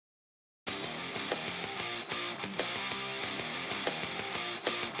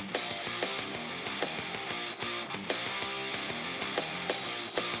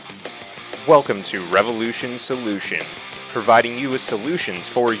Welcome to Revolution Solution, providing you with solutions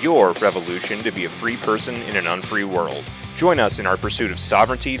for your revolution to be a free person in an unfree world. Join us in our pursuit of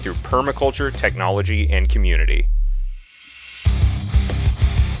sovereignty through permaculture, technology, and community.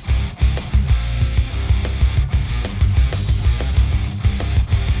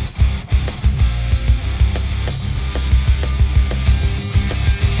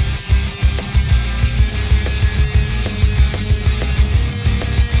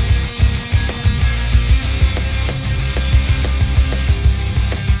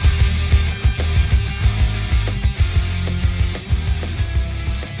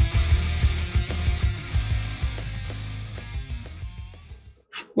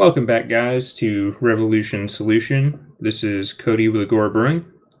 Welcome back, guys, to Revolution Solution. This is Cody with Agora Brewing.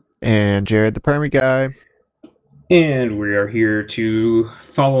 And Jared, the Permy guy. And we are here to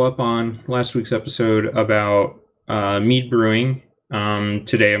follow up on last week's episode about Mead Brewing.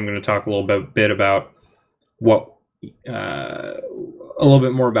 Today I'm going to talk a little bit about a little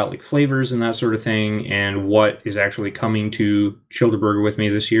bit more about like flavors and that sort of thing, and what is actually coming to Chillderburg with me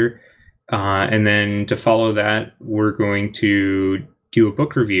this year. And then to follow that, we're going to do a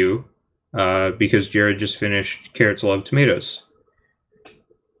book review because Jared just finished Carrots Love Tomatoes.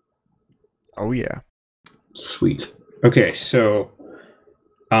 Oh yeah. Sweet. Okay, so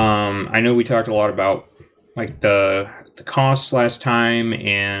I know we talked a lot about like the costs last time,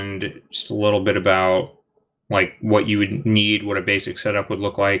 and just a little bit about like what you would need, what a basic setup would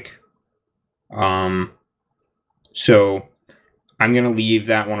look like. So I'm going to leave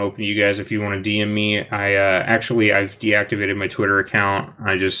that one open to you guys if you want to DM me. I've deactivated my Twitter account.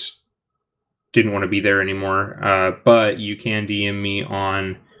 I just didn't want to be there anymore. But you can DM me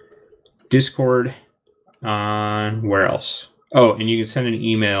on Discord. Where else? Oh, and you can send an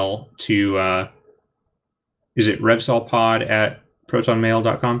email to, is it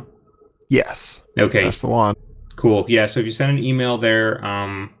revsolpod@protonmail.com? Yes. Okay. That's the one. Cool. Yeah, so if you send an email there,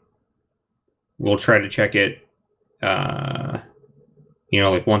 we'll try to check it,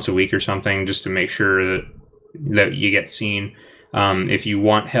 like once a week or something, just to make sure that you get seen. If you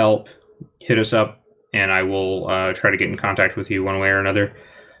want help, hit us up, and I will try to get in contact with you one way or another.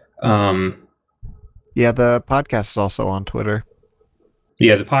 Yeah, the podcast is also on Twitter.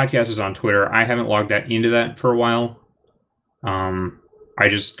 Yeah, the podcast is on Twitter. I haven't logged into that for a while. I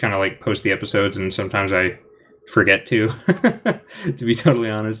just kind of like post the episodes, and sometimes I forget to be totally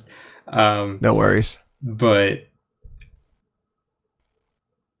honest. No worries. But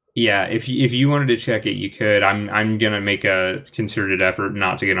yeah, if you wanted to check it, you could. I'm gonna make a concerted effort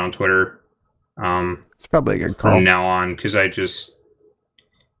not to get on Twitter. It's probably a good call from now on, because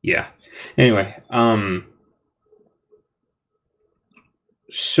Anyway,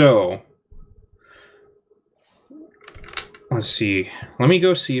 so let's see. Let me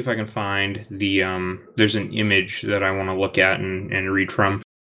go see if I can find the there's an image that I want to look at and read from,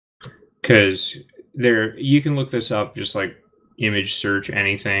 because you can look this up, just like image search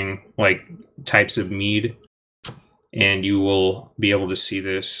anything like types of mead, and you will be able to see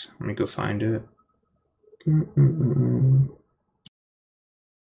this. Let me go find it.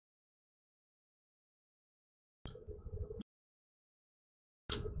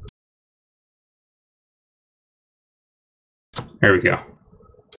 There we go.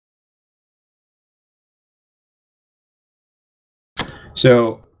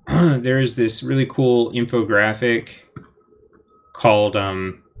 So there's this really cool infographic called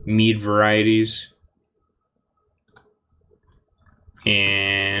Mead Varieties.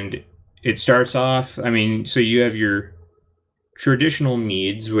 And it starts off, so you have your traditional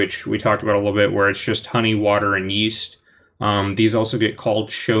meads, which we talked about a little bit, where it's just honey, water, and yeast. These also get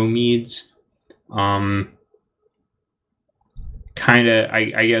called show meads.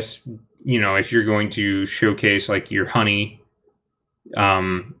 I guess, if you're going to showcase like your honey,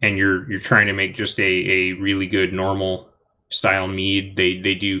 and you're trying to make just a really good normal style mead,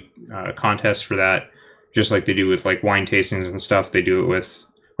 they do contests for that, just like they do with like wine tastings and stuff. They do it with,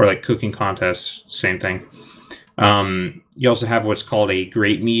 or like cooking contests, same thing. You also have what's called a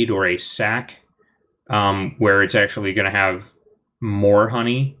great mead or a sack, where it's actually going to have more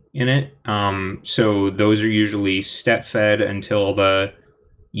honey in it. So those are usually step fed until the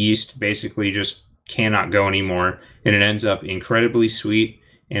yeast basically just cannot go anymore, and it ends up incredibly sweet,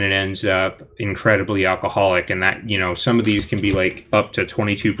 and it ends up incredibly alcoholic. And that, some of these can be like up to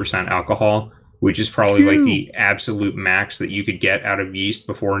 22% alcohol, which is probably like the absolute max that you could get out of yeast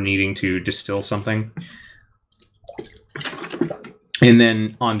before needing to distill something. And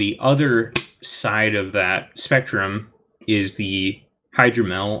then on the other side of that spectrum is the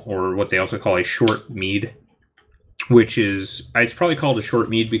hydromel, or what they also call a short mead. which is, it's probably called a short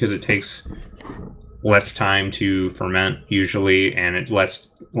mead because it takes less time to ferment usually, and it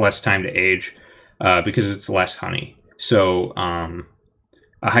less time to age because it's less honey. So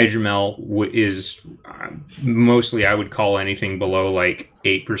a hydromel is mostly, I would call anything below like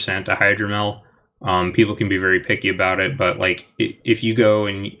 8% a hydromel. People can be very picky about it, but like if you go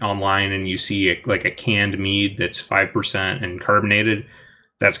online and you see like a canned mead that's 5% and carbonated,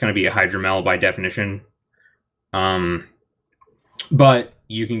 that's going to be a hydromel by definition. But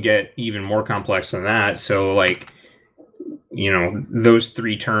you can get even more complex than that. So like, those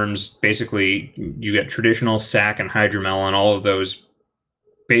three terms, basically you get traditional, sack, and hydromel, and all of those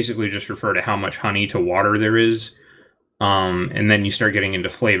basically just refer to how much honey to water there is. And then you start getting into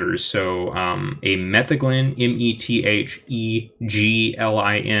flavors. So a metheglin,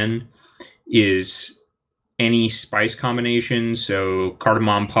 metheglin, is any spice combination. So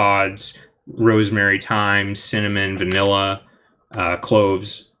cardamom pods, rosemary, thyme, cinnamon, vanilla,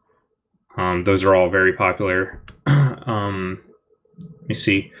 cloves. Those are all very popular. Let me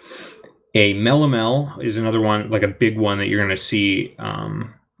see. A melomel is another one, like a big one that you're going to see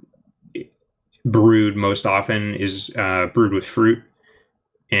brewed most often, is brewed with fruit.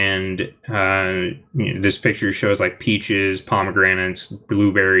 And this picture shows like peaches, pomegranates,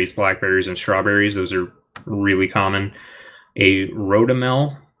 blueberries, blackberries, and strawberries. Those are really common. A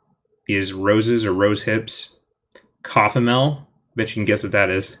rhodamel is roses or rose hips. Coffeemel, bet you can guess what that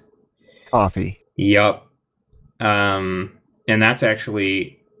is. Coffee. Yup. And that's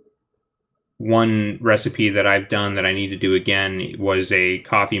actually one recipe that I've done that I need to do again. Was a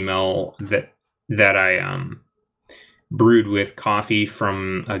coffee mill that I brewed with coffee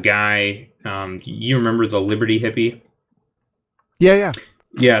from a guy. You remember the Liberty Hippie? Yeah.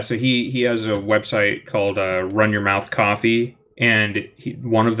 So he has a website called Run Your Mouth Coffee, and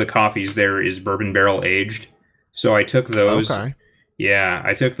one of the coffees there is bourbon barrel aged. So I took those. Okay. Yeah,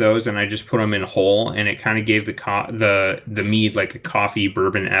 I took those and I just put them in whole, and it kind of gave the mead like a coffee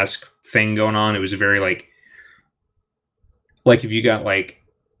bourbon-esque thing going on. It was very like if you got like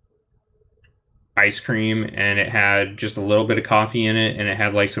ice cream and it had just a little bit of coffee in it and it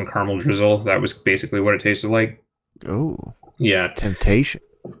had like some caramel drizzle. That was basically what it tasted like. Oh. Yeah. Temptation.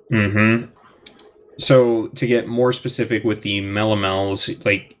 Mm-hmm. So to get more specific with the melomels,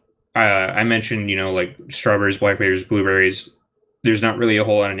 like I mentioned, like strawberries, blackberries, blueberries, there's not really a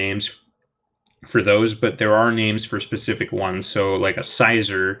whole lot of names for those, but there are names for specific ones. So like a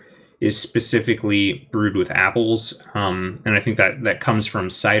sizer is specifically brewed with apples. And I think that comes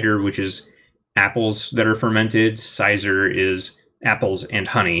from cider, which is apples that are fermented. Sizer is apples and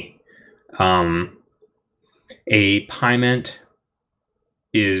honey. A piment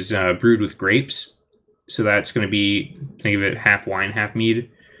is brewed with grapes. So that's going to be, think of it, half wine, half mead.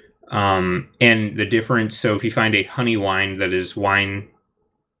 And the difference, so if you find a honey wine that is wine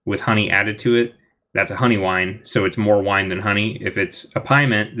with honey added to it, that's a honey wine. So it's more wine than honey. If it's a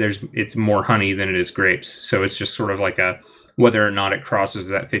piment, it's more honey than it is grapes. So it's just sort of like whether or not it crosses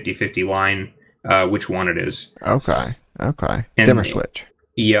that 50-50 line, which one it is. Okay. Dimmer switch.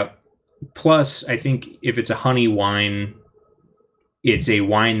 Yep. Plus, I think if it's a honey wine, it's a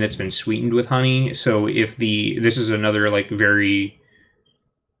wine that's been sweetened with honey. So this is another like very,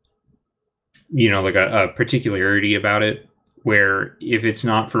 like a particularity about it, where if it's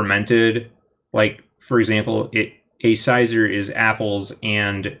not fermented, like for example, a sizer is apples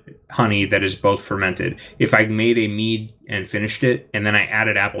and honey that is both fermented. If I made a mead and finished it and then I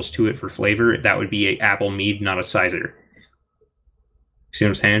added apples to it for flavor, that would be a apple mead, not a sizer. See what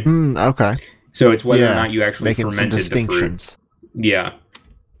I'm saying? Okay. So it's whether or not you actually making fermented some distinctions. The fruit.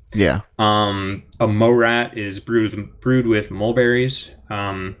 Yeah. A morat is brewed with mulberries.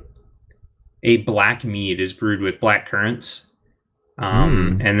 A black mead is brewed with black currants.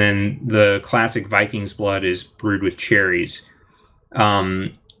 And then the classic Viking's blood is brewed with cherries.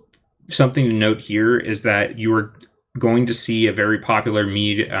 Something to note here is that you are going to see a very popular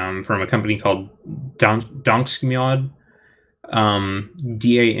mead from a company called Danskmjod, Danskmjod.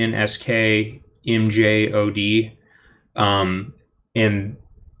 And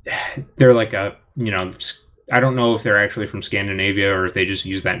they're like I don't know if they're actually from Scandinavia or if they just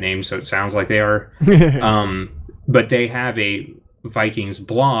use that name so it sounds like they are. But they have a Viking's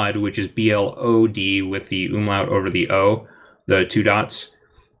blood, which is BLOD with the umlaut over the O, the two dots.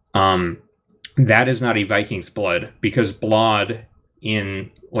 That is not a Viking's blood, because blood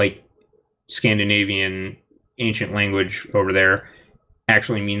in like Scandinavian ancient language over there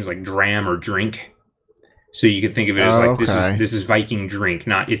actually means like dram or drink. So you could think of it as like this is Viking drink.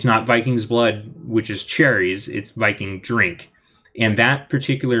 It's not Viking's blood, which is cherries. It's Viking drink, and that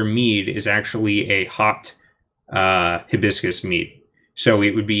particular mead is actually a hopped hibiscus mead. So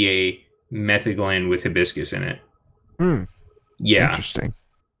it would be a method blend with hibiscus in it. Yeah. Interesting.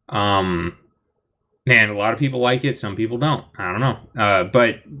 Man, a lot of people like it. Some people don't. I don't know.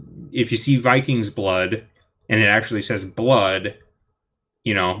 But if you see Viking's blood and it actually says blood,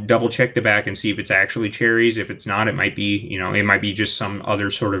 double check the back and see if it's actually cherries. If it's not, it might be, it might be just some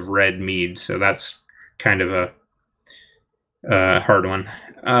other sort of red mead. So that's kind of a hard one.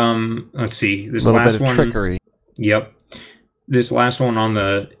 Let's see. This last one. Trickery. Yep. This last one on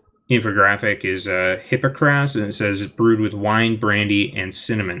the infographic is Hippocras, and it says brewed with wine, brandy, and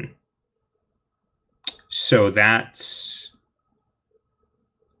cinnamon. So that's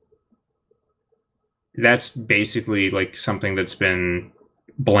basically like something that's been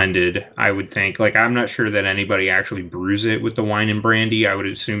blended, I would think. Like, I'm not sure that anybody actually brews it with the wine and brandy. I would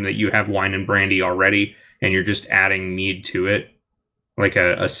assume that you have wine and brandy already, and you're just adding mead to it, like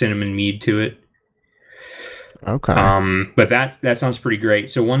a cinnamon mead to it. Okay. But that sounds pretty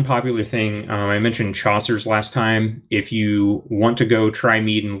great. So one popular thing, I mentioned Chaucer's last time. If you want to go try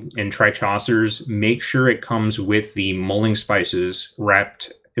mead and try Chaucer's, make sure it comes with the mulling spices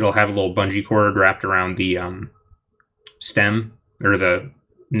wrapped. It'll have a little bungee cord wrapped around the stem or the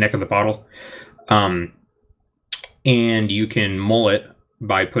neck of the bottle. And you can mull it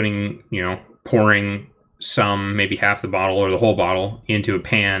by pouring some, maybe half the bottle or the whole bottle into a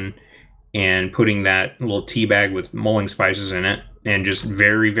pan and putting that little tea bag with mulling spices in it, and just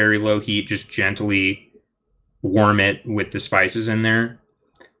very, very low heat, just gently warm it with the spices in there.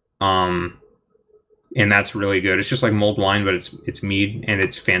 And that's really good. It's just like mulled wine, but it's mead, and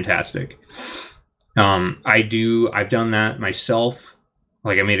it's fantastic. I've done that myself.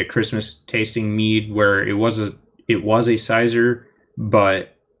 Like, I made a Christmas tasting mead where it was a sizer,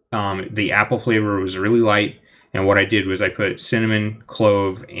 but the apple flavor was really light. And what I did was I put cinnamon,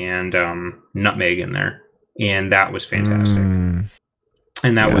 clove, and nutmeg in there, and that was fantastic.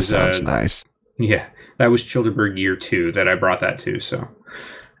 And that was sounds nice. Yeah, that was Chillderburg year 2 that I brought that to. So,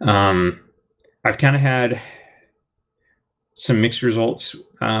 I've kind of had some mixed results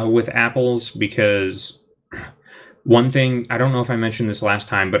with apples, because one thing, I don't know if I mentioned this last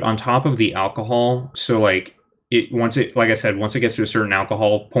time, but on top of the alcohol, so like once it gets to a certain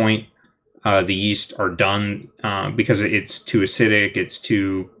alcohol point, the yeast are done because it's too acidic. It's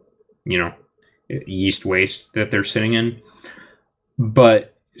too, yeast waste that they're sitting in.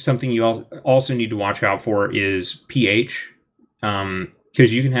 But something you also need to watch out for is pH,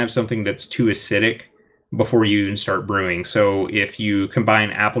 because you can have something that's too acidic before you even start brewing. So if you combine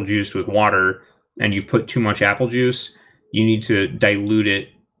apple juice with water and you've put too much apple juice, you need to dilute it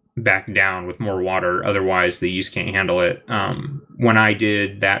back down with more water. Otherwise, the yeast can't handle it. When I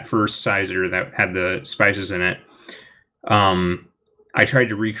did that first sizer that had the spices in it, I tried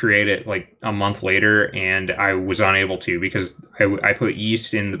to recreate it like a month later, and I was unable to, because I put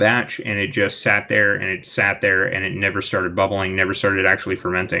yeast in the batch, and it just sat there and it never started bubbling, never started actually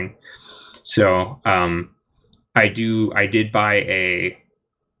fermenting. So I did buy a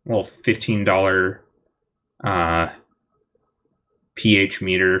 $15 pH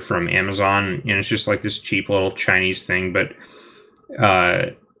meter from Amazon, and it's just like this cheap little Chinese thing, but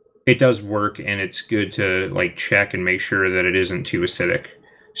it does work, and it's good to like check and make sure that it isn't too acidic.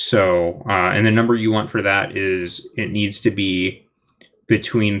 So and the number you want for that is, it needs to be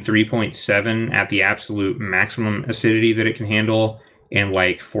between 3.7 at the absolute maximum acidity that it can handle, and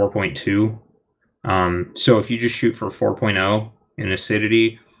like 4.2. So if you just shoot for 4.0 in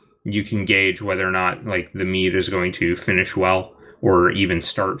acidity, you can gauge whether or not like the mead is going to finish well or even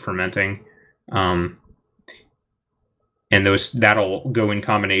start fermenting. And that'll go in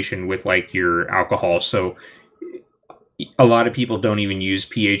combination with like your alcohol. So a lot of people don't even use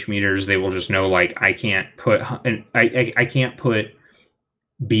pH meters. They will just know, like, I can't put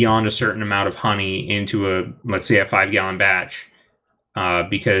beyond a certain amount of honey into let's say a 5-gallon batch,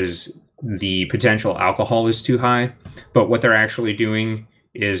 because the potential alcohol is too high. But what they're actually doing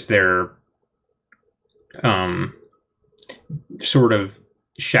is they're sort of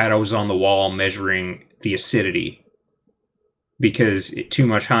shadows on the wall measuring the acidity, because too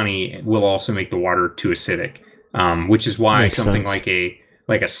much honey will also make the water too acidic, which is why Makes something sense.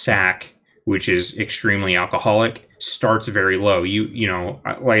 like a sack, which is extremely alcoholic, starts very low.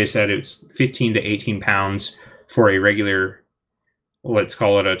 Like I said, it's 15 to 18 pounds for a regular, let's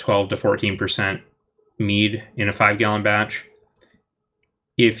call it a 12 to 14% mead in a 5-gallon batch.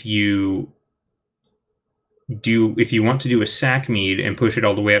 If you want to do a sack mead and push it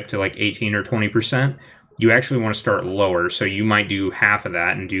all the way up to like 18 or 20%, you actually want to start lower. So you might do half of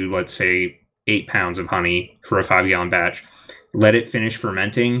that and do, let's say, 8 pounds of honey for a 5-gallon batch. let it finish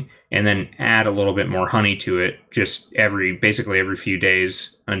fermenting, and then add a little bit more honey to it just basically every few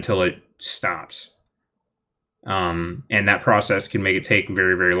days until it stops. And that process can make it take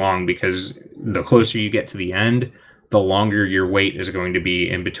very, very long, because the closer you get to the end, the longer your wait is going to be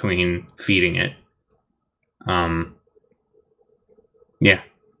in between feeding it. Yeah.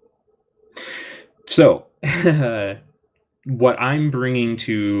 So, what I'm bringing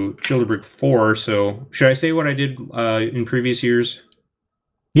to Chillderburg 4, so should I say what I did in previous years?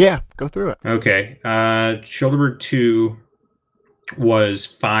 Yeah, go through it. Okay. Chillderburg 2 was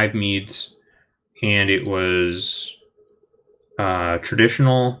 5 meads, and it was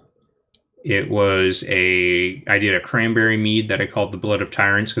traditional. It was I did a cranberry mead that I called the Blood of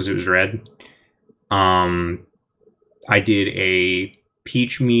Tyrants because it was red. I did a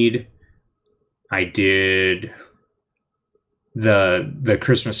peach mead. I did the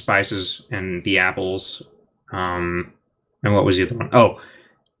Christmas spices and the apples. And what was the other one? Oh,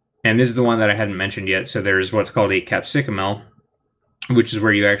 and this is the one that I hadn't mentioned yet. So there's what's called a capsicum ale, which is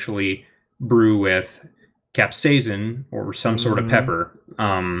where you actually brew with capsaicin or some sort of pepper.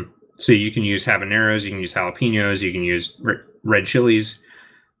 So you can use habaneros, you can use jalapenos, you can use red chilies.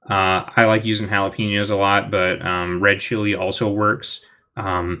 I like using jalapenos a lot, but red chili also works.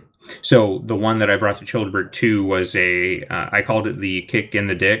 So the one that I brought to Chillderburg 2 was I called it the kick in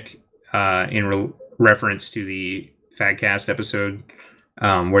the dick, in reference to the Fadcast episode,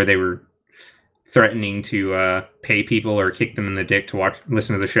 where they were threatening to pay people or kick them in the dick to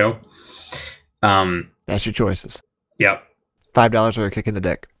listen to the show. That's your choices. Yep. $5 or a kick in the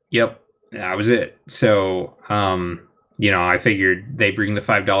dick. Yep. That was it. So, I figured they bring the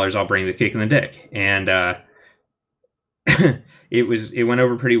 $5, I'll bring the kick in the dick. And it went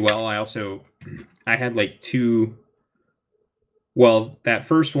over pretty well. I had like that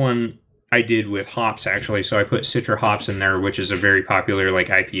first one I did with hops, actually. So I put Citra hops in there, which is a very popular like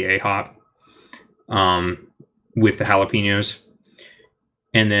IPA hop, with the jalapenos.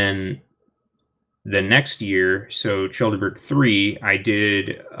 And then the next year, so Chillderburg 3, I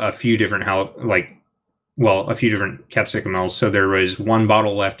did a few different capsicum ales. So there was one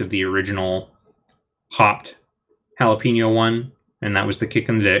bottle left of the original hopped jalapeno one, and that was the kick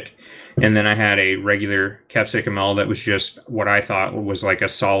in the dick. And then I had a regular capsicum ale that was just what I thought was like a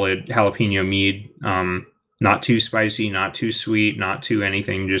solid jalapeno mead. Not too spicy, not too sweet, not too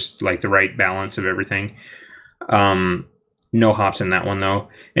anything, just like the right balance of everything. No hops in that one though.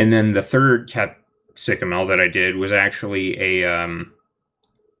 And then the third capsicum ale that I did was actually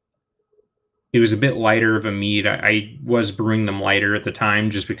it was a bit lighter of a mead. I was brewing them lighter at the time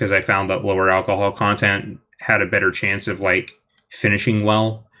just because I found that lower alcohol content had a better chance of like finishing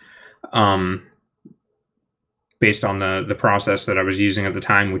well, based on the process that I was using at the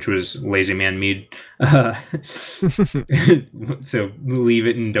time, which was Lazy Man Mead. So leave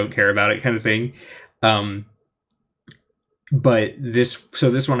it and don't care about it kind of thing. But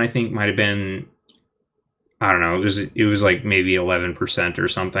this one I think might have been, I don't know, it was like maybe 11% or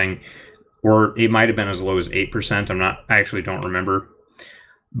something, or it might have been as low as 8%. I actually don't remember,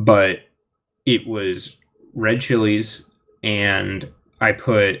 but it was red chilies, and I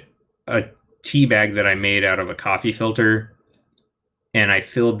put a tea bag that I made out of a coffee filter, and I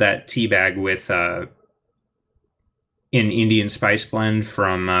filled that tea bag with an Indian spice blend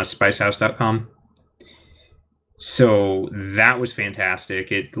from spicehouse.com. So that was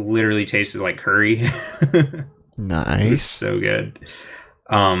fantastic. It literally tasted like curry. Nice. It was so good.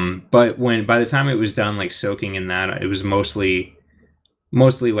 But by the time it was done, like soaking in that, it was mostly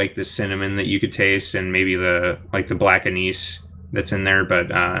like the cinnamon that you could taste, and maybe the black anise that's in there.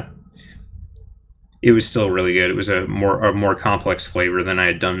 But it was still really good. It was a more complex flavor than I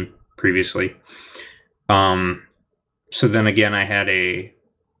had done previously. So then again, I had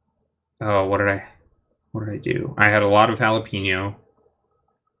what did I do? I had a lot of jalapeno.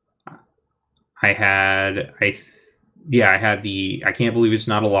 I had I had I can't believe it's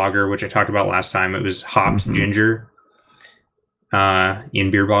not a lager, which I talked about last time. It was hopped ginger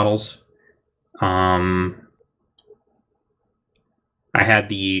in beer bottles. I had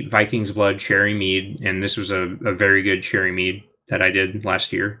the Viking's Blood cherry mead, and this was a very good cherry mead that I did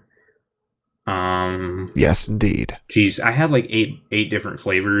last year. Yes, indeed. Geez, I had like eight different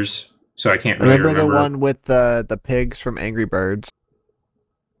flavors, so I can't really remember. The one with the pigs from Angry Birds?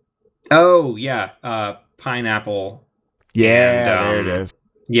 Oh yeah, pineapple. Yeah, there it is.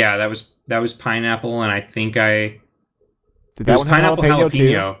 Yeah, that was pineapple, and I think Did that one have pineapple jalapeno too?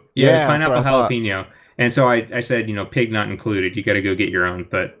 Yeah, it was pineapple jalapeno. And so I said, pig not included. You got to go get your own.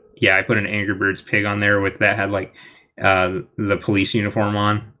 But yeah, I put an Angry Birds pig on there that had like the police uniform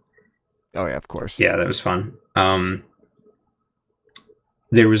on. Oh yeah, of course. Yeah, that was fun.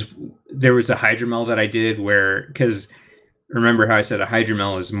 there was a hydromel that I did where, because remember how I said a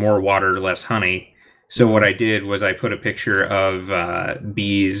hydromel is more water, less honey. So what I did was I put a picture of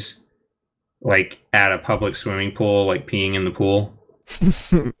bees like at a public swimming pool, like peeing in the pool.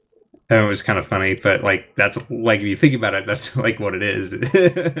 And it was kind of funny, but like that's like if you think about it, that's like what it is.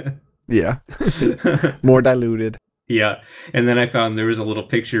 Yeah. More diluted. Yeah. And then I found there was a little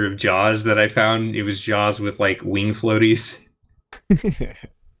picture of Jaws that I found. It was Jaws with like wing floaties.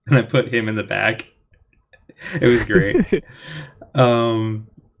 And I put him in the back. It was great.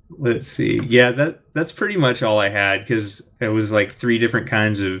 Let's see. Yeah, that's pretty much all I had, because it was like 3 different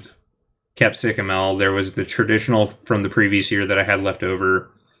kinds of capsicum. There was the traditional from the previous year that I had left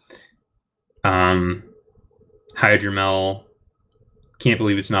over. Hydromel, can't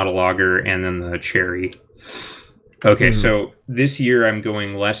believe it's not a lager, and then the cherry. Okay, so this year I'm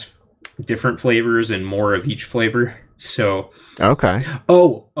going less different flavors and more of each flavor. So okay.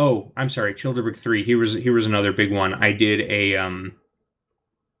 Oh, I'm sorry, Chillderburg 3. Here was another big one. I did a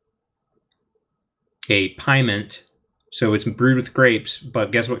piment. So it's brewed with grapes,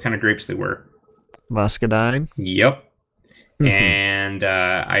 but guess what kind of grapes they were? Muscadine. Yep. And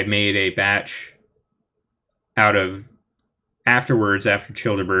I made a batch out of after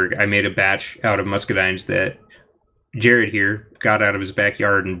Chillderburg. I made a batch out of muscadines that Jared here got out of his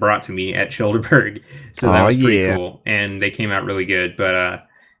backyard and brought to me at Chillderburg. So that was pretty cool. And they came out really good. But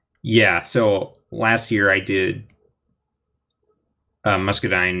yeah, so last year I did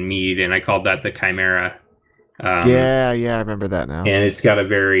muscadine mead, and I called that the Chimera. Yeah, I remember that now. And it's got a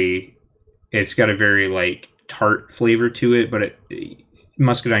very like tart flavor to it, but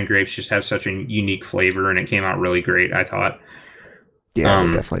muscadine grapes just have such a unique flavor, and it came out really great, I thought. Yeah,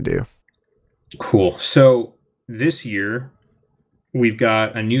 they definitely do. Cool. So this year we've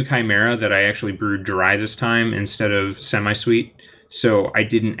got a new Chimera that I actually brewed dry this time instead of semi-sweet. So I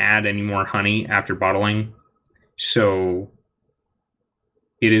didn't add any more honey after bottling. So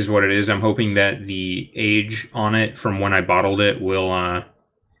it is what it is. I'm hoping that the age on it from when I bottled it will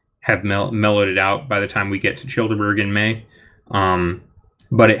have mellowed it out by the time we get to Chillderburg in May.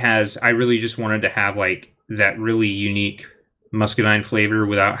 But it has, I really just wanted to have like that really unique muscadine flavor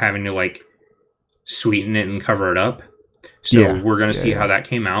without having to like sweeten it and cover it up. So we're going to see how that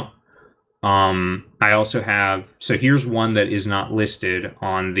came out. I also have, so here's one that is not listed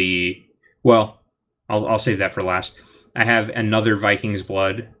on the, well, I'll save that for last. I have another Viking's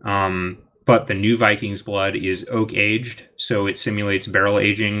Blood, but the new Viking's Blood is oak aged, so it simulates barrel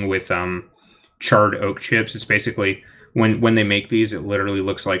aging with charred oak chips. It's basically, when they make these, it literally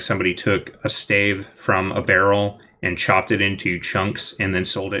looks like somebody took a stave from a barrel and chopped it into chunks and then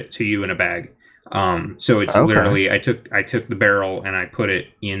sold it to you in a bag. So it's literally, I took the barrel and I put it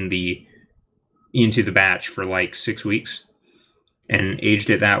into the batch for like 6 weeks and aged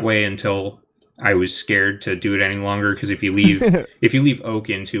it that way until I was scared to do it any longer, because if you leave oak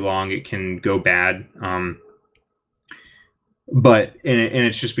in too long, it can go bad. But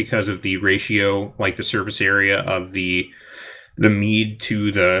it's just because of the ratio, like the surface area of the mead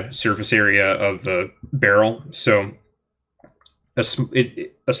to the surface area of the barrel. So a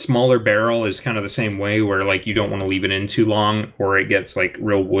smaller barrel is kind of the same way, where like you don't want to leave it in too long or it gets like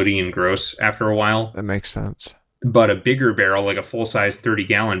real woody and gross after a while. That makes sense. But a bigger barrel, like a full-size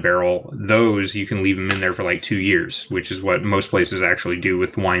 30-gallon barrel, those you can leave them in there for like 2 years, which is what most places actually do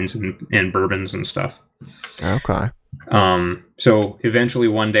with wines and bourbons and stuff. Okay. So eventually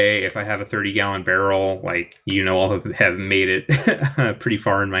one day, if I have a 30-gallon barrel, like, I'll have made it pretty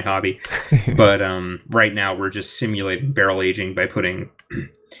far in my hobby. But right now we're just simulating barrel aging by putting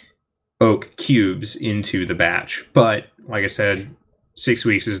oak cubes into the batch. But like I said, 6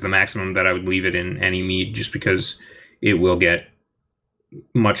 weeks is the maximum that I would leave it in any mead, just because it will get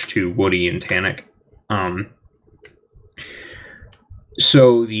much too woody and tannic.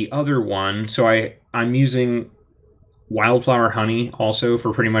 So the other one, so I'm using wildflower honey also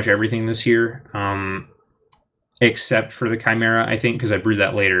for pretty much everything this year, except for the Chimera, I think, because I brewed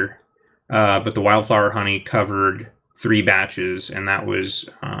that later. But the wildflower honey covered 3 batches, and that was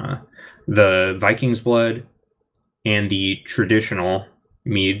the Viking's Blood and the traditional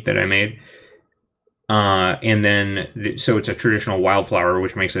mead that I made. And then, so it's a traditional wildflower,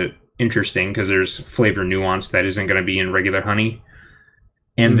 which makes it interesting because there's flavor nuance that isn't going to be in regular honey.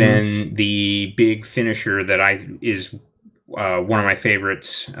 And then the big finisher that is one of my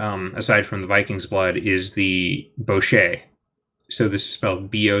favorites, aside from the Viking's Blood, is the Bochet. So this is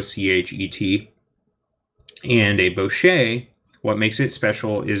spelled Bochet. And a Bochet, what makes it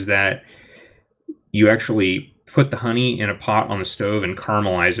special is that you actually put the honey in a pot on the stove and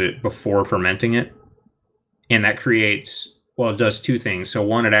caramelize it before fermenting it. And that creates, Well, it does two things. So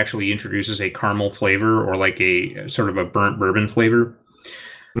one, it actually introduces a caramel flavor or like a sort of a burnt bourbon flavor.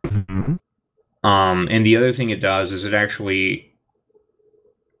 Mm-hmm. And the other thing it does is it actually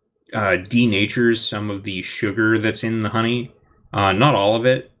denatures some of the sugar that's in the honey. Not all of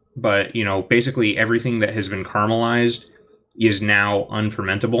it, but basically everything that has been caramelized is now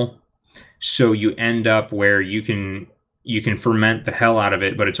unfermentable. So you end up where you can ferment the hell out of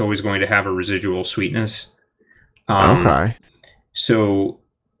it, but it's always going to have a residual sweetness. Okay. So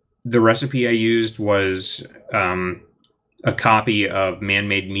the recipe I used was a copy of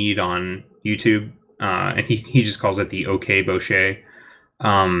Man-Made Mead on YouTube, and he just calls it the OK Bochet.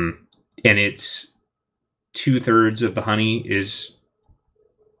 And it's 2/3 of the honey is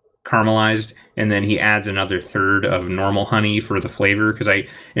caramelized, and then he adds another third of normal honey for the flavor.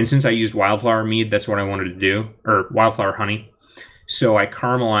 Since I used wildflower mead, that's what I wanted to do, or wildflower honey. So I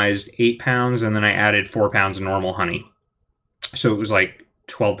caramelized 8 pounds, and then I added 4 pounds of normal honey. So it was like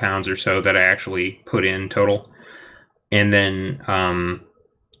 12 pounds or so that I actually put in total. And then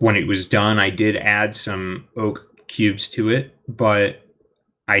when it was done, I did add some oak cubes to it, but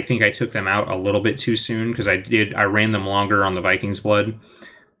I think I took them out a little bit too soon because I ran them longer on the Viking's Blood.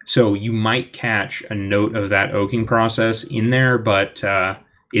 So you might catch a note of that oaking process in there, but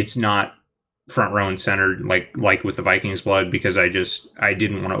it's not front row and center like with the Viking's Blood, because I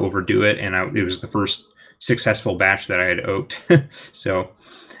didn't want to overdo it, and it was the first successful batch that I had oaked. So,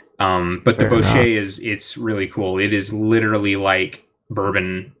 but the Bochet it's really cool. It is literally like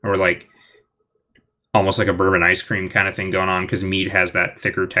bourbon, or like almost like a bourbon ice cream kind of thing going on, because mead has that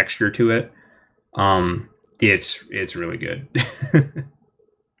thicker texture to it. It's really good.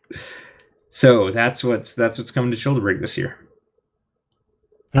 So that's what's coming to Chillderburg this year.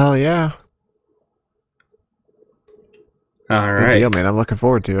 Hell yeah! All Good right, deal, man. I'm looking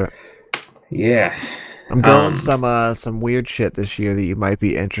forward to it. Yeah, I'm growing some weird shit this year that you might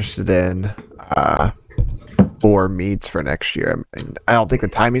be interested in for meads for next year. I mean, I don't think the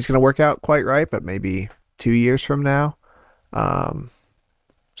timing's going to work out quite right, but maybe 2 years from now.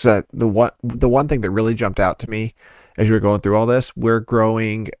 So the one thing that really jumped out to me as you were going through all this, we're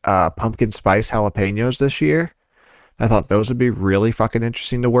growing pumpkin spice jalapenos this year. I thought those would be really fucking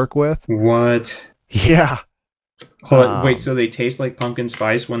interesting to work with. What? Yeah. Wait, so they taste like pumpkin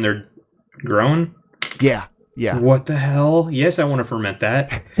spice when they're grown? Yeah. Yeah. What the hell? Yes, I want to ferment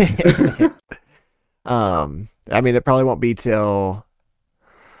that. I mean, it probably won't be till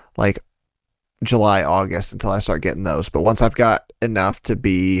like July, August until I start getting those. But once I've got enough to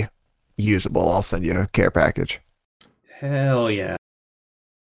be usable, I'll send you a care package. Hell yeah.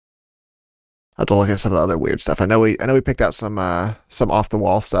 I have to look at some of the other weird stuff. I know we picked out some off the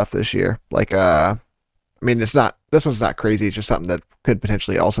wall stuff this year. Like I mean, this one's not crazy. It's just something that could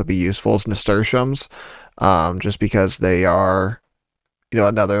potentially also be useful as nasturtiums, just because they are,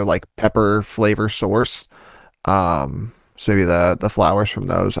 another like pepper flavor source. So maybe the flowers from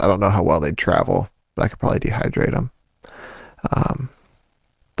those, I don't know how well they'd travel, but I could probably dehydrate them.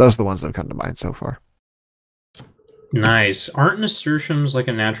 Those are the ones that have come to mind so far. Nice. Aren't nasturtiums like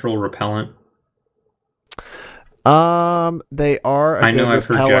a natural repellent? They are a I know good I've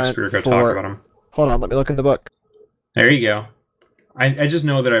heard Jack repellent Spirko talk about them. Hold on, let me look in the book. There you go. I just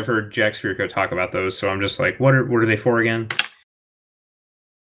know that I've heard Jack Spirko talk about those, so I'm just like, what are they for again?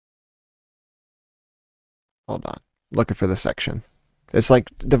 Hold on. Looking for the section. It's like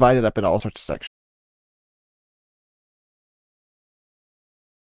divided up into all sorts of sections.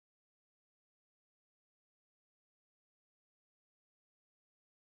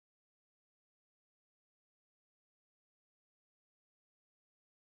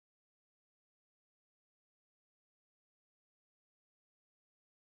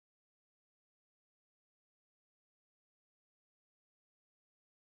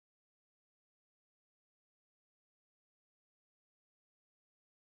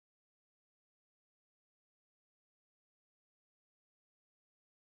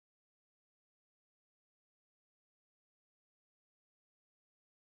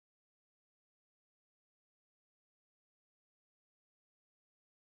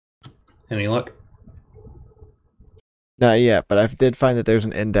 Any luck? Not yet, but I did find that there's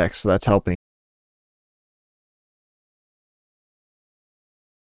an index, so that's helping.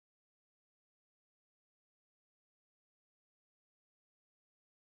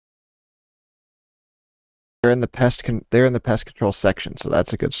 They're in the pest control section, so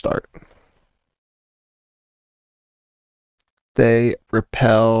that's a good start. They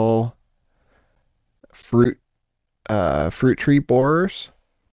repel fruit tree borers.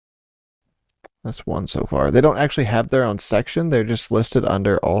 That's one so far. They don't actually have their own section. They're just listed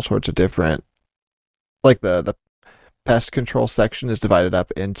under all sorts of different, like the pest control section is divided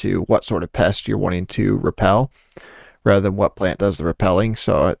up into what sort of pest you're wanting to repel rather than what plant does the repelling.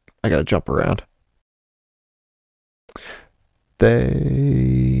 So I got to jump around.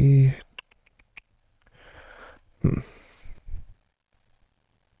 They. Hmm.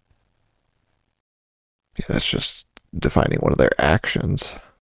 Yeah, that's just defining one of their actions.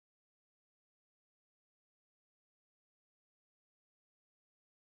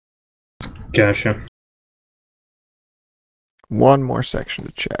 Gotcha. One more section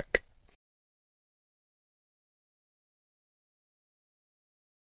to check.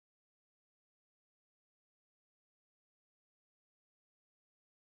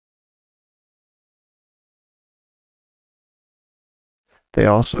 They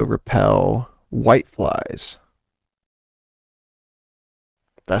also repel white flies.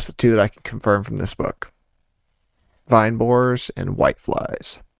 That's the two that I can confirm from this book. Vine borers and white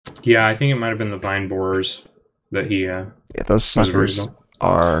flies. Yeah, I think it might have been the vine borers that he Yeah, those was worried suckers about.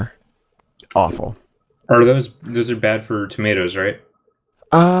 are awful. Are those are bad for tomatoes, right?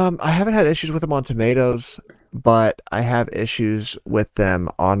 I haven't had issues with them on tomatoes, but I have issues with them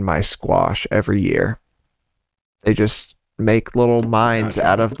on my squash every year. They just make little mines Gotcha.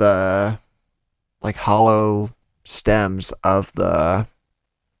 out of the like hollow stems of the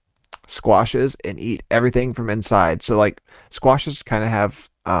squashes and eat everything from inside. So like squashes kind of have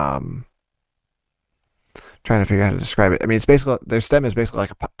trying to figure out how to describe it. I mean, it's basically their stem is basically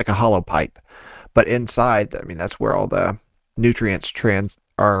like a hollow pipe, but inside, I mean, that's where all the nutrients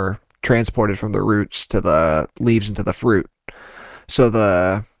are transported from the roots to the leaves into the fruit. So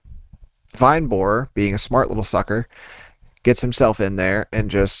the vine borer, being a smart little sucker, gets himself in there and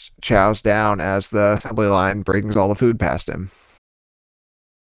just chows down as the assembly line brings all the food past him.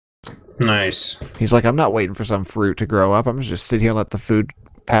 Nice. He's like, I'm not waiting for some fruit to grow up. I'm just sit here and let the food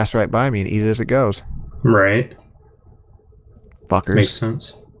pass right by me and eat it as it goes. Right. Makes Fuckers.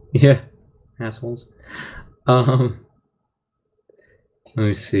 sense. Yeah. Assholes. Um, Let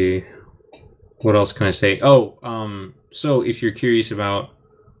me see. What else can I say? Oh, so if you're curious about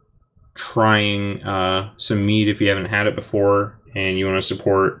trying some mead if you haven't had it before and you want to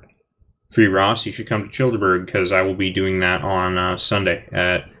support Free Ross, you should come to Chillderburg because I will be doing that on Sunday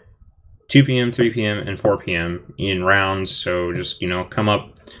at 2 p.m., 3 p.m., and 4 p.m. in rounds. So just, come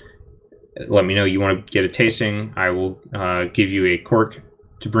up, let me know you want to get a tasting. I will give you a cork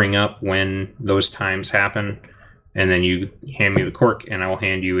to bring up when those times happen. And then you hand me the cork, and I will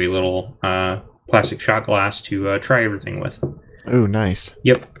hand you a little plastic shot glass to try everything with. Oh, nice.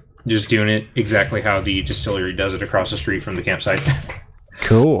 Yep. Just doing it exactly how the distillery does it across the street from the campsite.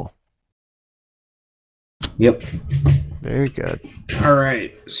 Cool. Yep. Very good. All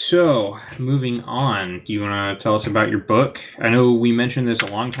right. So, moving on, do you want to tell us about your book? I know we mentioned this a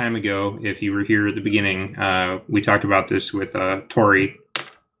long time ago. If you were here at the beginning, we talked about this with Tori.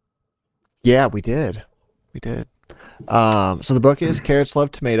 Yeah, we did. We did. So the book is Carrots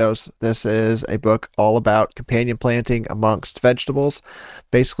Love Tomatoes. This is a book all about companion planting amongst vegetables.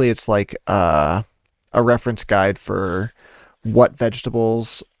 Basically, it's like a reference guide for what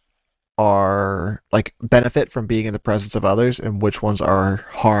vegetables are like benefit from being in the presence of others and which ones are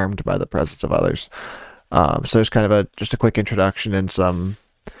harmed by the presence of others. So there's kind of just a quick introduction and some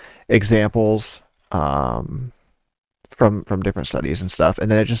examples from different studies and stuff,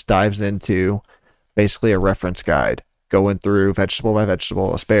 and then it just dives into basically a reference guide going through vegetable by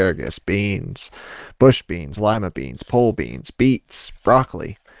vegetable: asparagus, beans, bush beans, lima beans, pole beans, beets,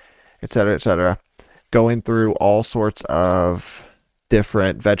 broccoli, etc., etc. Going through all sorts of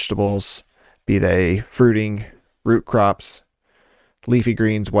different vegetables, be they fruiting, root crops, leafy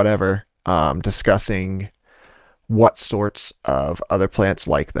greens, whatever, discussing what sorts of other plants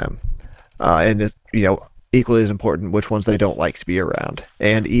like them. And it's, equally as important, which ones they don't like to be around.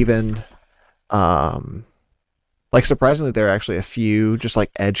 And even, like, surprisingly, there are actually a few just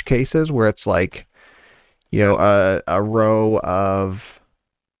like edge cases where it's like, a row of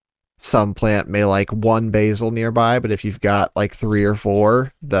some plant may like one basil nearby, but if you've got like three or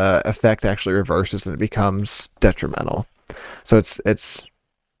four, the effect actually reverses and it becomes detrimental. So it's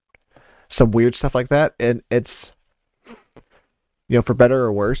some weird stuff like that, and it's for better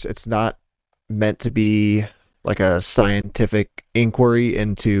or worse, it's not meant to be like a scientific inquiry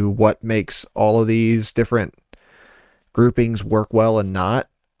into what makes all of these different groupings work well and not.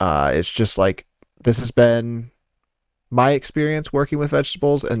 It's just like this has been my experience working with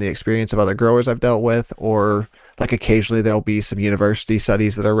vegetables and the experience of other growers I've dealt with, or like occasionally there'll be some university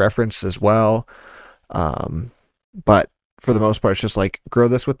studies that are referenced as well. But for the most part, it's just like grow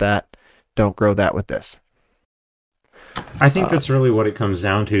this with that, don't grow that with this. I think that's really what it comes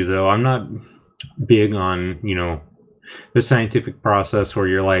down to, though. I'm not big on, the scientific process where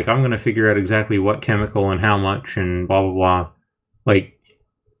you're like, I'm going to figure out exactly what chemical and how much and blah blah blah. Like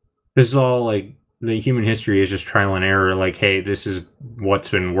this is all like the human history is just trial and error. Like, hey, this is what's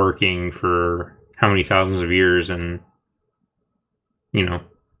been working for how many thousands of years, and you know,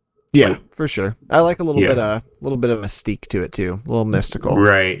 Yeah, like for sure. I like yeah, a little bit of a mystique to it too, a little mystical.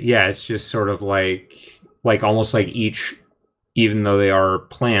 right, yeah. It's just sort of like almost like each, even though they are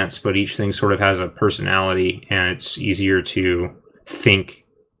plants, but each thing sort of has a personality, and it's easier to think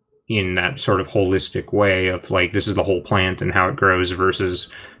in that sort of holistic way of like this is the whole plant and how it grows versus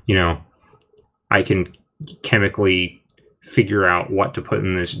you know I can chemically figure out what to put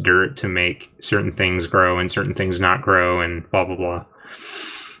in this dirt to make certain things grow and certain things not grow and blah blah blah.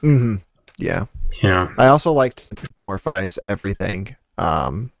 Mm-hmm. Yeah. Yeah. I also like to morphize everything.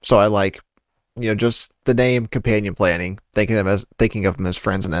 So I like, just the name companion planning, thinking of them as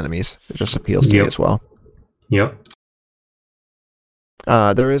friends and enemies. It just appeals to me Yep. as well. Yep.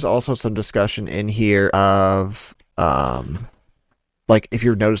 There is also some discussion in here of like if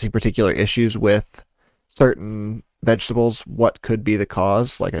you're noticing particular issues with certain vegetables, what could be the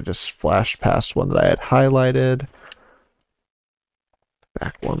cause? Like I just flashed past one that I had highlighted.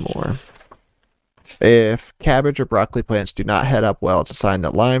 Back one more. If cabbage or broccoli plants do not head up well, it's a sign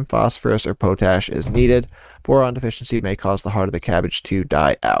that lime, phosphorus, or potash is needed. Boron deficiency may cause the heart of the cabbage to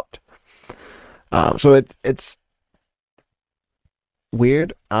die out. So it's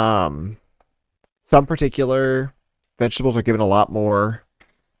weird. Some particular vegetables are given a lot more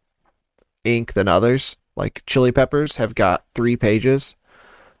ink than others. Like chili peppers have got 3 pages,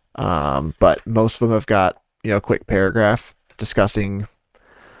 but most of them have got a quick paragraph discussing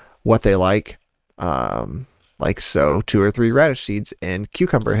what they like. Like sow 2 or 3 radish seeds in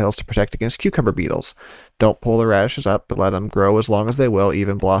cucumber hills to protect against cucumber beetles. Don't pull the radishes up, but let them grow as long as they will,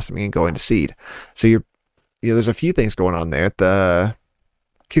 even blossoming and going to seed. So there's a few things going on there. The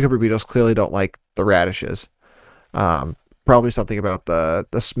cucumber beetles clearly don't like the radishes. Probably something about the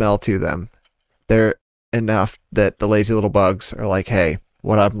smell to them. They're enough that the lazy little bugs are like, hey,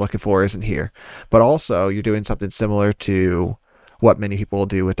 what I'm looking for isn't here. But also, you're doing something similar to what many people will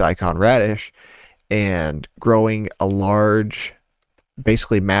do with daikon radish and growing a large,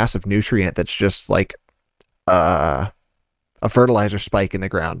 basically massive nutrient that's just like a fertilizer spike in the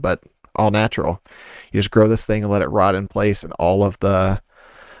ground, but all natural. You just grow this thing and let it rot in place, and all of the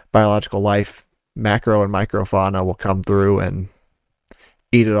biological life, macro and microfauna, will come through and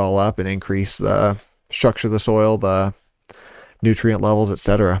eat it all up and increase the structure of the soil, the nutrient levels,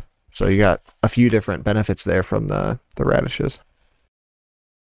 etc. So you got a few different benefits there from the radishes.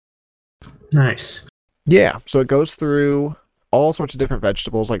 Nice. Yeah, so it goes through all sorts of different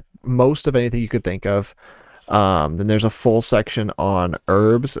vegetables, like most of anything you could think of. Then there's a full section on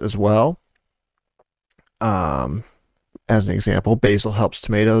herbs as well. Um, as an example, basil helps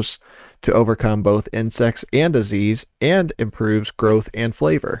tomatoes to overcome both insects and disease and improves growth and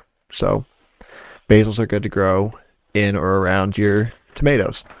flavor. So basils are good to grow in or around your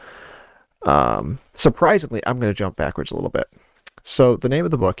tomatoes. Surprisingly, I'm going to jump backwards a little bit. So the name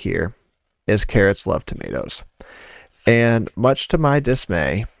of the book here is Carrots Love Tomatoes. And much to my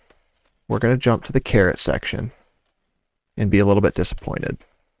dismay, we're going to jump to the carrot section and be a little bit disappointed.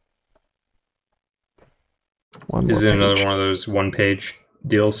 One more Is it another page. one of those one page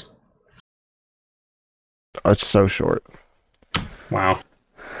deals? Oh, it's so short. Wow.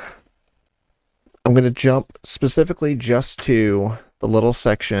 I'm going to jump specifically just to the little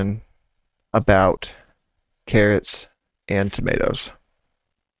section about carrots and tomatoes.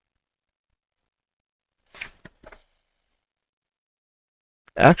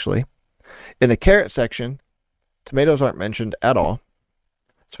 Actually, in the carrot section, tomatoes aren't mentioned at all.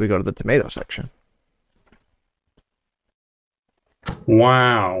 So we go to the tomato section.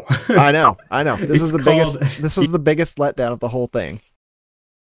 Wow. I know. This is It's the called biggest this was the biggest letdown of the whole thing.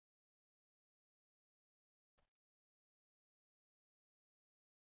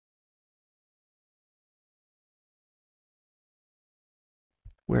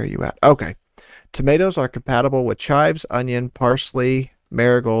 Where are you at? Okay. Tomatoes are compatible with chives, onion, parsley,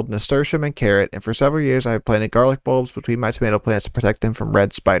 marigold, nasturtium, and carrot, and for several years I have planted garlic bulbs between my tomato plants to protect them from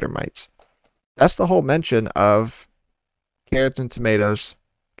red spider mites. That's the whole mention of carrots and tomatoes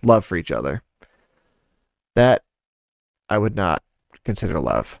love for each other. That I would not consider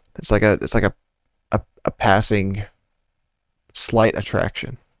love. It's like a passing slight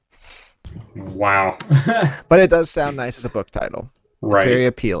attraction. wow. But it does sound nice as a book title. It's very Right.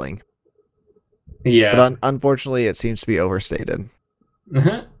 appealing. But Yeah. unfortunately it seems to be overstated.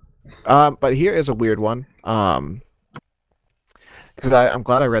 But here is a weird one. Because I'm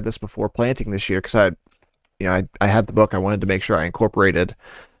glad I read this before planting this year, because I had the book. I wanted to make sure I incorporated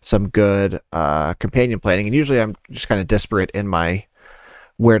some good companion planning. And usually I'm just kind of disparate in my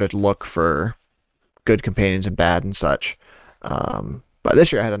where to look for good companions and bad and such. But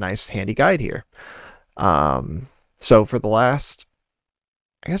this year I had a nice handy guide here. So for the last,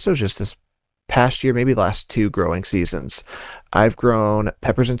 I guess it was just this past year, maybe the last 2 growing seasons, I've grown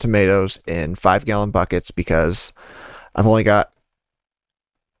peppers and tomatoes in 5-gallon buckets because I've only got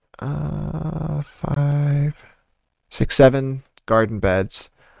 5, 6, 7 garden beds.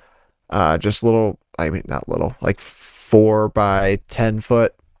 Just little, I mean, not little, like 4 by 10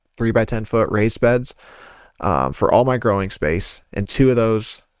 foot, 3 by 10 foot raised beds for all my growing space. And 2 of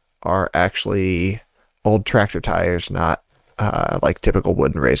those are actually old tractor tires, not like typical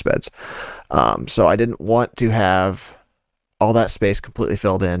wooden raised beds. So I didn't want to have all that space completely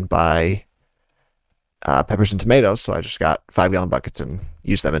filled in by peppers and tomatoes. So I just got 5-gallon buckets and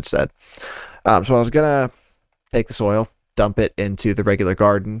used them instead. So I was going to take the soil, dump it into the regular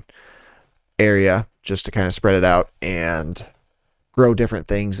garden area just to kind of spread it out and grow different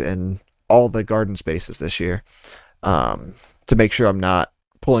things in all the garden spaces this year, to make sure I'm not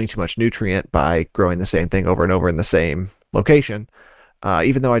pulling too much nutrient by growing the same thing over and over in the same location.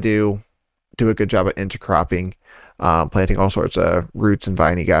 Even though I do a good job at intercropping, planting all sorts of roots and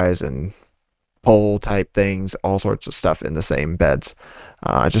viney guys and pole type things, all sorts of stuff in the same beds.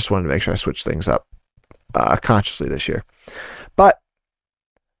 I just wanted to make sure I switched things up consciously this year. But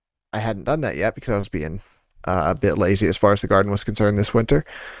I hadn't done that yet because I was being a bit lazy as far as the garden was concerned this winter,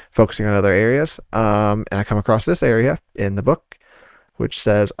 focusing on other areas. And I come across this area in the book, which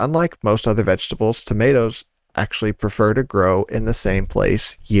says, unlike most other vegetables, tomatoes actually prefer to grow in the same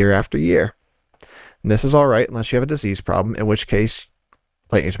place year after year. And this is all right unless you have a disease problem, in which case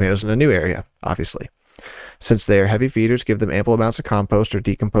plant your tomatoes in a new area, obviously. Since they are heavy feeders, give them ample amounts of compost or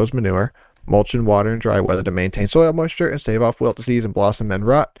decomposed manure, mulch and water in dry weather to maintain soil moisture and stave off wilt, disease, and blossom and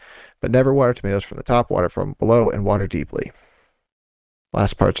rot, but never water tomatoes from the top, water from below, and water deeply.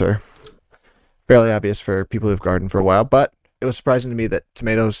 Last parts are fairly obvious for people who've gardened for a while, but it was surprising to me that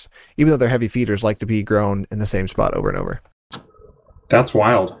tomatoes, even though they're heavy feeders, like to be grown in the same spot over and over. That's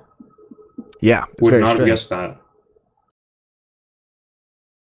wild. Yeah, it's Would very not have strange. guessed that.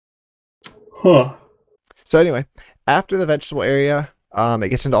 Huh. So anyway, after the vegetable area, it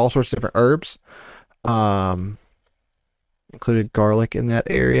gets into all sorts of different herbs. Included garlic in that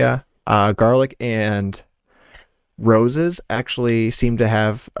area. Garlic and roses actually seem to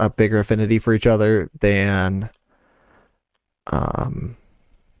have a bigger affinity for each other than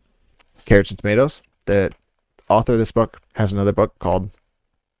carrots and tomatoes. The author of this book has another book called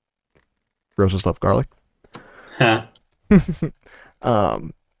Roses Love Garlic. Huh.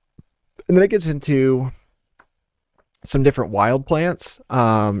 And then it gets into some different wild plants,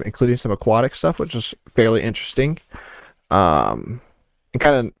 including some aquatic stuff, which is fairly interesting. And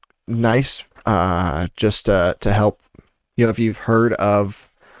kind of nice, just to help, if you've heard of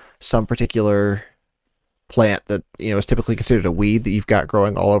some particular plant that, is typically considered a weed that you've got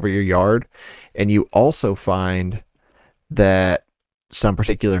growing all over your yard, and you also find that some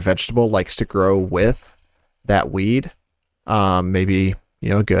particular vegetable likes to grow with that weed, maybe,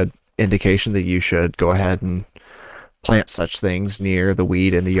 a good indication that you should go ahead and plant such things near the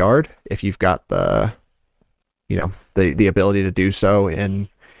weed in the yard if you've got the ability to do so in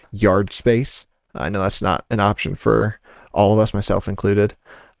yard space. I know that's not an option for all of us, myself included,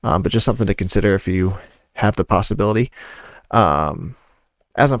 but just something to consider if you have the possibility.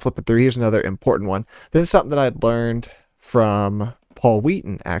 As I'm flipping through, here's another important one. This is something that I'd learned from Paul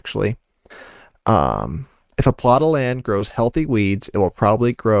Wheaton, actually. If a plot of land grows healthy weeds, it will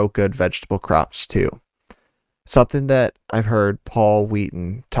probably grow good vegetable crops too. Something that I've heard Paul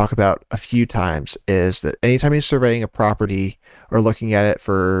Wheaton talk about a few times is that anytime he's surveying a property or looking at it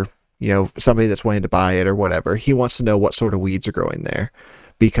for, somebody that's wanting to buy it or whatever, he wants to know what sort of weeds are growing there,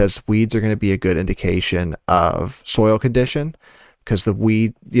 because weeds are going to be a good indication of soil condition, because the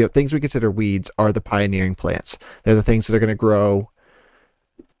weed, things we consider weeds are the pioneering plants. They're the things that are going to grow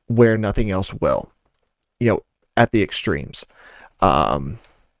where nothing else will, at the extremes.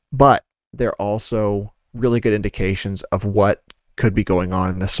 But they're also really good indications of what could be going on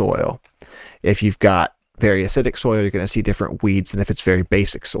in the soil. If you've got very acidic soil, you're going to see different weeds than if it's very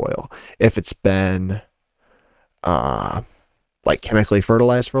basic soil. If it's been like chemically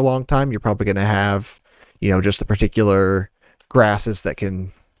fertilized for a long time, you're probably going to have, just the particular grasses that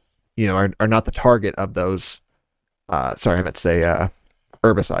can, are not the target of those. Sorry, I meant to say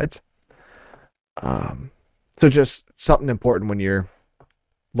herbicides. So just something important when you're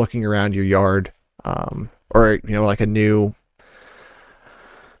looking around your yard, or like a new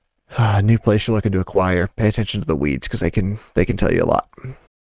New place you're looking to acquire. Pay attention to the weeds because they can tell you a lot.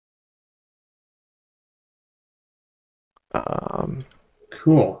 Um,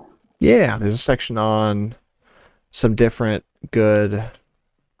 Cool. yeah, there's a section on some different good,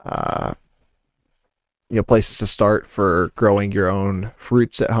 uh, places to start for growing your own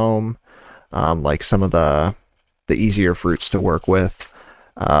fruits at home. Like some of the easier fruits to work with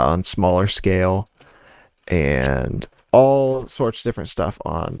on smaller scale, and all sorts of different stuff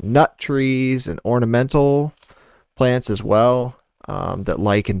on nut trees and ornamental plants as well, that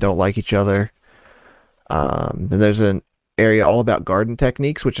like and don't like each other. Then there's an area all about garden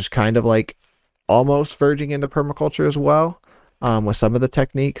techniques, which is kind of like almost verging into permaculture as well, with some of the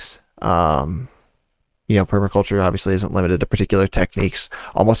techniques. Permaculture obviously isn't limited to particular techniques.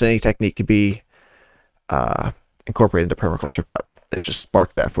 Almost any technique could be incorporated into permaculture, but it just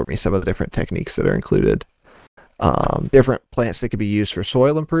sparked that for me, some of the different techniques that are included. Different plants that could be used for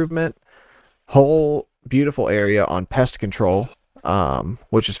soil improvement. Whole beautiful area on pest control,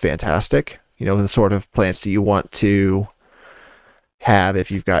 which is fantastic. The sort of plants that you want to have if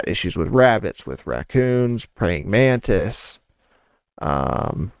you've got issues with rabbits, with raccoons, praying mantis.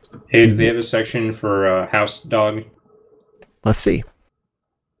 Hey, do they have a section for house dog Let's see.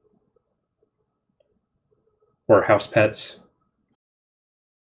 or house pets?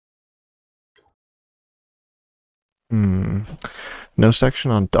 No section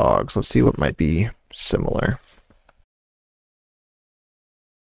on dogs. Let's see what might be similar.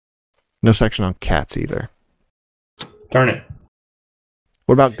 No section on cats either. Darn it.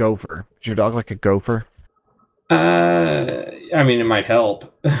 What about gopher? Is your dog like a gopher? I mean, it might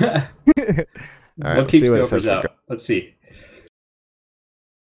help. All right, What let's keeps see what it gophers says for out? Let's see.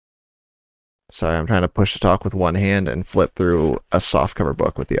 Sorry, I'm trying to push to talk with one hand and flip through a softcover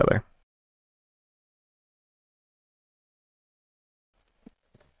book with the other.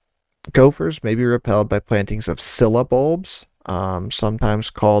 Gophers may be repelled by plantings of scilla bulbs,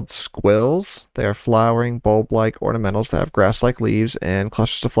 sometimes called squills. They are flowering bulb-like ornamentals that have grass-like leaves and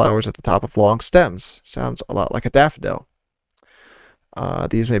clusters of flowers at the top of long stems. Sounds a lot like a daffodil.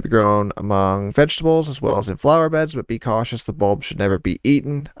 These may be grown among vegetables as well as in flower beds, but be cautious, the bulb should never be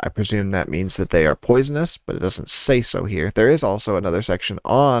eaten. I presume that means that they are poisonous, but it doesn't say so here. There is also another section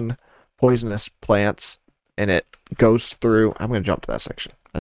on poisonous plants, and it goes through... I'm going to jump to that section.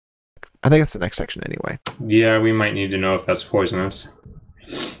 I think it's the next section anyway. Yeah, we might need to know if that's poisonous.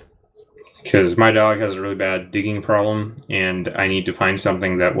 Because my dog has a really bad digging problem, and I need to find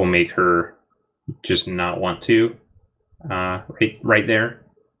something that will make her just not want to. Right there.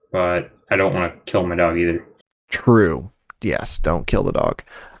 But I don't want to kill my dog either. True. Yes, don't kill the dog.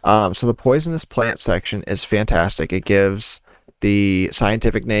 So the poisonous plant section is fantastic. It gives the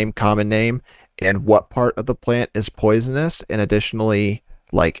scientific name, common name, and what part of the plant is poisonous, and additionally,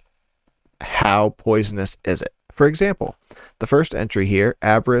 like, how poisonous is it? For example, the first entry here,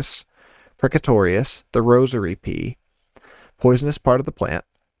 Abris precatorius, the rosary pea, poisonous part of the plant.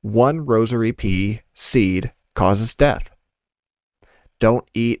 One rosary pea seed causes death. Don't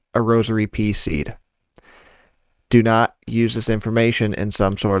eat a rosary pea seed. Do not use this information in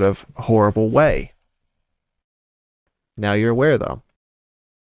some sort of horrible way. Now you're aware, though.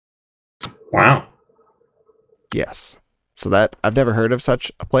 Wow. Yes. So that I've never heard of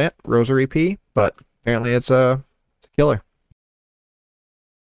such a plant, rosary pea, but apparently it's a killer.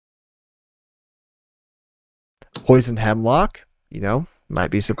 Poison hemlock, might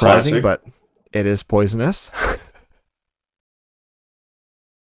be surprising, Classic. but it is poisonous.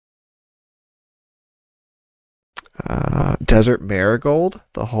 Desert marigold,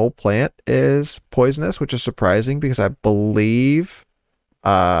 the whole plant is poisonous, which is surprising because I believe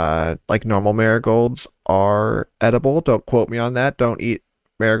like normal marigolds are edible. Don't quote me on that. Don't eat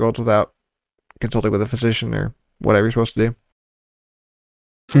marigolds without consulting with a physician or whatever you're supposed to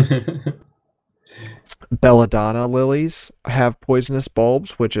do. Belladonna lilies have poisonous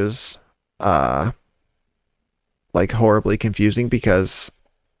bulbs, which is like horribly confusing because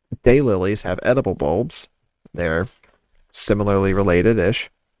daylilies have edible bulbs. They're similarly related-ish.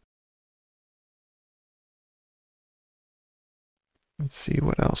 Let's see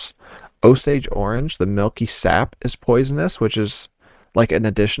what else. Osage orange, the milky sap is poisonous, which is like an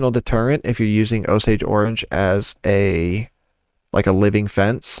additional deterrent if you're using Osage orange as a living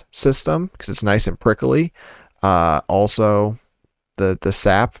fence system because it's nice and prickly. Also, the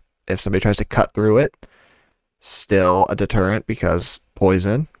sap, if somebody tries to cut through it, still a deterrent because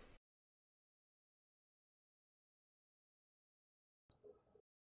poison.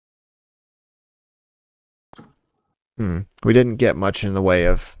 We didn't get much in the way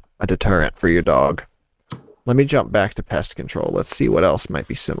of a deterrent for your dog. Let me jump back to pest control. Let's see what else might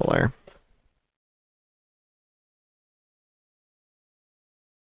be similar.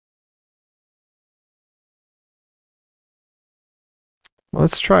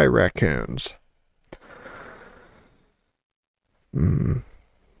 Let's try raccoons.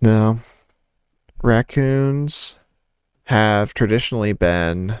 No, raccoons have traditionally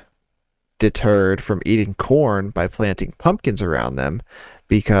been deterred from eating corn by planting pumpkins around them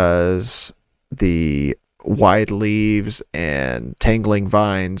because the wide leaves and tangling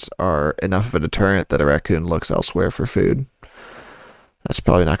vines are enough of a deterrent that a raccoon looks elsewhere for food. That's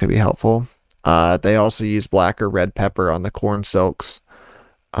probably not going to be helpful. They also use black or red pepper on the corn silks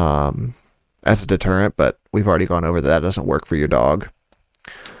um, as a deterrent, but we've already gone over that. That doesn't work for your dog.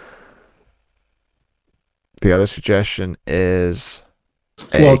 The other suggestion is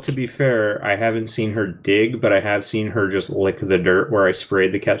Well, egg. to be fair, I haven't seen her dig, but I have seen her just lick the dirt where I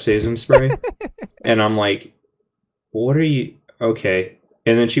sprayed the capsaicin spray. And I'm like, what are you? Okay.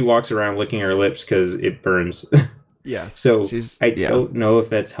 And then she walks around licking her lips because it burns. Yes, So she's I yeah. don't know if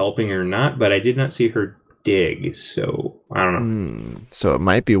that's helping or not, but I did not see her dig. So I don't know. So it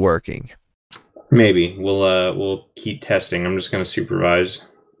might be working. Maybe we'll keep testing. I'm just gonna supervise.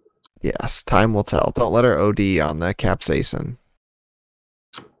 Yes, time will tell. Don't let her OD on the capsaicin.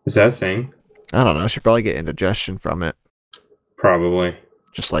 Is that a thing? I don't know. She'll probably get indigestion from it, Probably.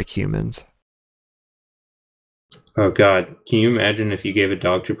 just like humans. Oh God, can you imagine if you gave a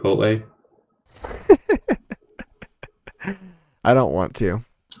dog Chipotle? I don't want to.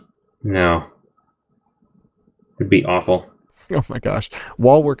 No, it'd be awful. Oh my gosh.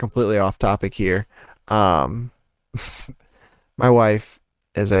 While we're completely off topic here, um, my wife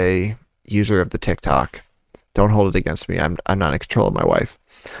is a user of the TikTok. Don't hold it against me. I'm not in control of my wife.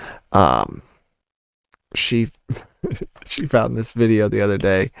 Um, she she found this video the other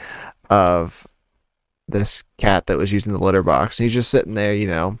day of this cat that was using the litter box. He's just sitting there,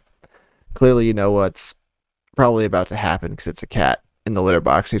 clearly you know what's probably about to happen because it's a cat in the litter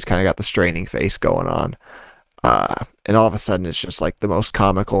box. He's kind of got the straining face going on. And all of a sudden, it's just like the most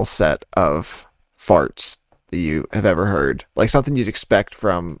comical set of farts that you have ever heard. Like something you'd expect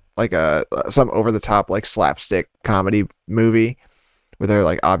from like some over the top like slapstick comedy movie where they're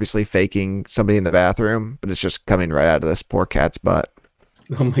like obviously faking somebody in the bathroom, but it's just coming right out of this poor cat's butt.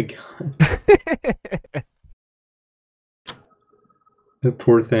 Oh my God, the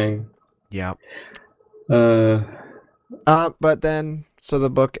poor thing. Yeah. Uh, But then so the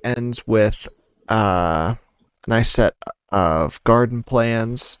book ends with a nice set of garden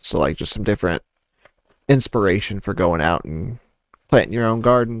plans. So like just some different inspiration for going out and planting your own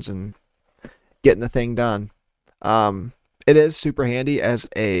gardens and getting the thing done. It is super handy as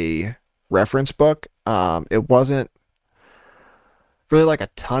a reference book. It wasn't really like a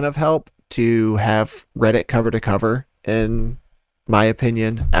ton of help to have read it cover to cover, in my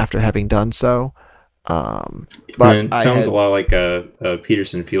opinion, after having done so. But it I sounds a had, lot like a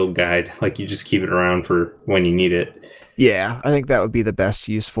Peterson Field Guide. Like you just keep it around for when you need it. yeah, I think that would be the best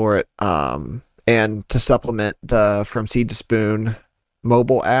use for it. And to supplement the From Seed to Spoon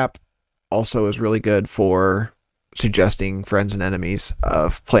mobile app also is really good for suggesting friends and enemies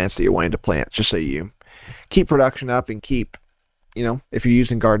of plants that you're wanting to plant, just so you keep production up and keep, if you're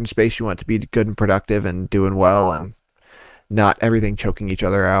using garden space, you want it to be good and productive and doing well and not everything choking each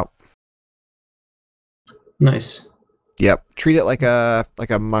other out. Nice. Yep. Treat it like a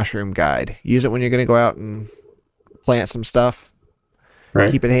mushroom guide. Use it when you're going to go out and plant some stuff.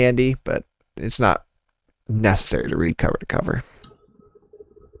 Right. Keep it handy, but it's not necessary to read cover to cover.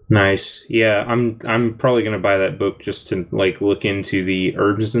 Nice. Yeah, I'm probably gonna buy that book just to like look into the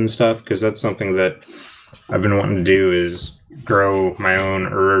herbs and stuff because that's something that I've been wanting to do is grow my own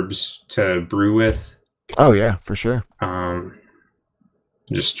herbs to brew with. Oh yeah, for sure. Um,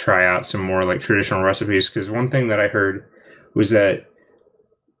 just try out some more like traditional recipes because one thing that I heard was that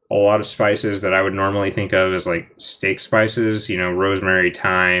a lot of spices that I would normally think of as like steak spices, rosemary,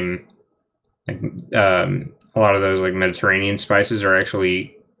 thyme, like a lot of those like Mediterranean spices are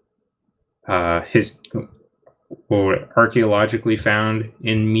actually his archaeologically found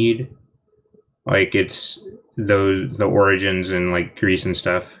in Mead. Like it's the origins in like Greece and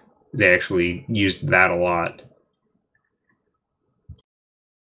stuff. They actually used that a lot.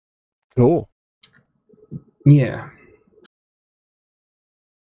 Cool. Yeah.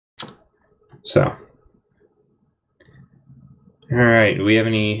 So, all right. Do we have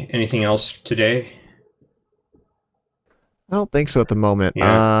anything else today? I don't think so at the moment.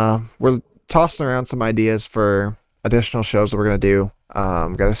 Yeah. We're tossing around some ideas for additional shows that we're gonna do.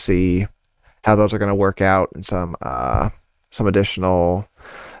 Got to see how those are gonna work out and some additional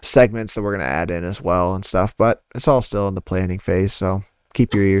segments that we're gonna add in as well and stuff. But it's all still in the planning phase, so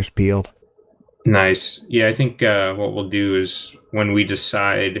keep your ears peeled. Nice. Yeah, I think what we'll do is when we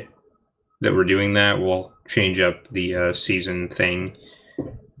decide that we're doing that, we'll change up the season thing.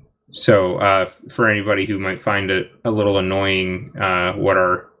 So for anybody who might find it a little annoying what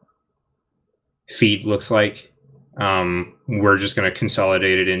our feed looks like, we're just going to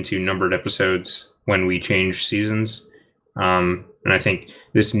consolidate it into numbered episodes when we change seasons. And I think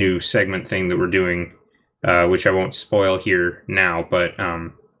this new segment thing that we're doing, which I won't spoil here now, but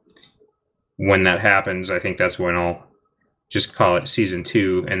when that happens, I think that's when I'll just call it season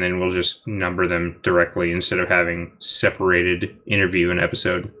 2, and then we'll just number them directly instead of having separated interview and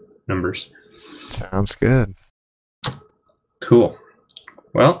episode numbers. Sounds good. Cool.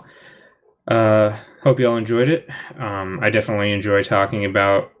 Well, hope you all enjoyed it. I definitely enjoy talking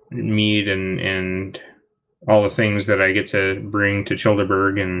about Mead and all the things that I get to bring to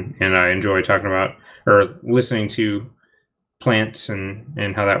Chillderburg, and I enjoy talking about or listening to plants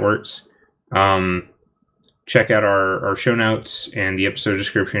and how that works. Check out our show notes and the episode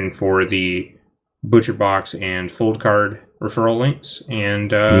description for the Butcher Box and Fold Card referral links,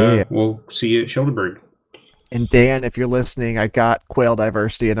 and we'll see you at Chillderburg. And Dan, if you're listening, I got quail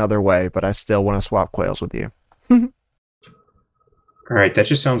diversity another way, but I still want to swap quails with you. All right, that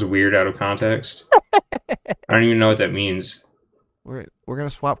just sounds weird out of context. I don't even know what that means. We're gonna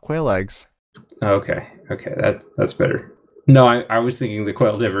swap quail eggs. Okay, that's better. No, I was thinking the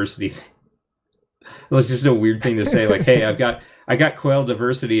quail diversity thing. It was just a weird thing to say, like, "Hey, I got quail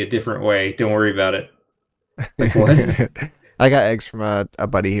diversity a different way. Don't worry about it." Like what? I got eggs from a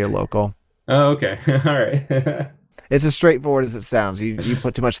buddy here local. Oh, okay. All right. It's as straightforward as it sounds. You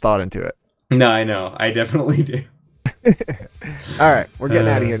put too much thought into it. No, I know. I definitely do. All right, we're getting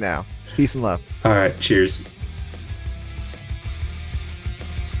out of here now. Peace and love. All right, cheers.